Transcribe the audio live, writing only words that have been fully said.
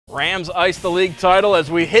Rams ice the league title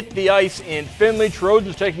as we hit the ice in Findlay.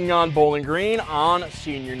 Trojans taking on Bowling Green on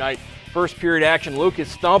senior night. First period action,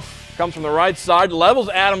 Lucas Stump comes from the right side, levels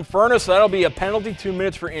Adam Furnace. That'll be a penalty, 2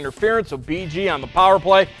 minutes for interference. So BG on the power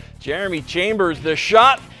play. Jeremy Chambers, the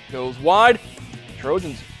shot goes wide.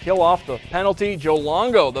 Trojans kill off the penalty. Joe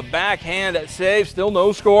Longo, the backhand save, still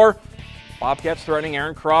no score. Bobcats threatening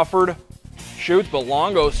Aaron Crawford. Shoots, but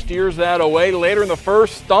Longo steers that away. Later in the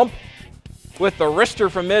first, Stump with the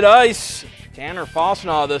wrister from mid-ice. Tanner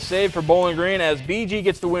Fosnaugh, the save for Bowling Green as BG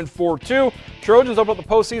gets the win 4-2. Trojans up at the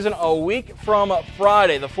postseason a week from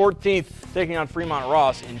Friday, the 14th, taking on Fremont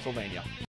Ross in Sylvania.